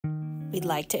We'd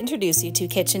like to introduce you to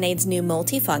KitchenAid's new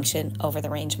multifunction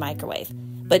over-the-range microwave.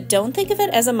 But don't think of it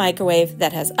as a microwave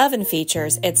that has oven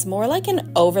features. It's more like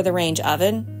an over-the-range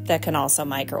oven that can also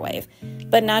microwave.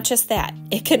 But not just that,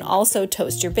 it can also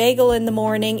toast your bagel in the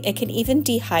morning. It can even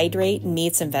dehydrate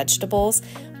meats and vegetables.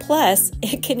 Plus,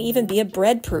 it can even be a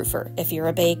bread proofer if you're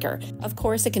a baker. Of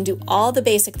course, it can do all the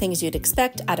basic things you'd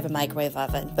expect out of a microwave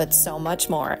oven, but so much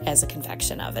more as a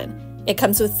convection oven. It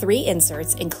comes with 3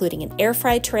 inserts, including an air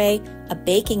fry tray, a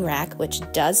baking rack, which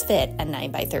does fit a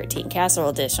 9x13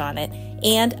 casserole dish on it,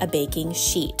 and a baking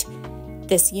sheet.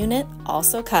 This unit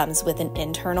also comes with an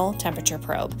internal temperature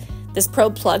probe. This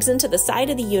probe plugs into the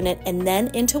side of the unit and then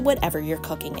into whatever you're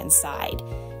cooking inside.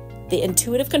 The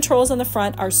intuitive controls on the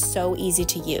front are so easy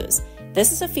to use.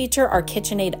 This is a feature our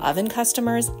KitchenAid oven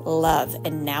customers love,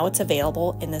 and now it's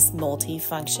available in this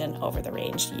multi-function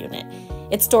over-the-range unit.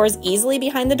 It stores easily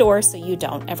behind the door so you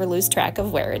don't ever lose track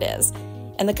of where it is.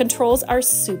 And the controls are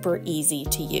super easy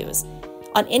to use.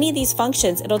 On any of these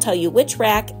functions, it'll tell you which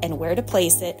rack and where to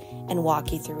place it and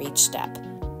walk you through each step.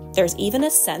 There's even a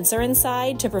sensor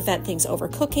inside to prevent things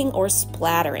overcooking or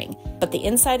splattering, but the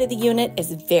inside of the unit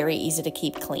is very easy to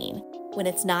keep clean. When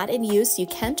it's not in use, you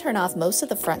can turn off most of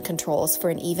the front controls for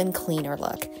an even cleaner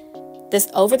look. This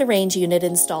over-the-range unit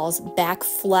installs back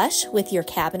flush with your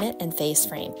cabinet and face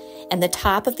frame, and the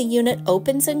top of the unit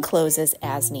opens and closes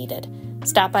as needed.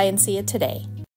 Stop by and see it today.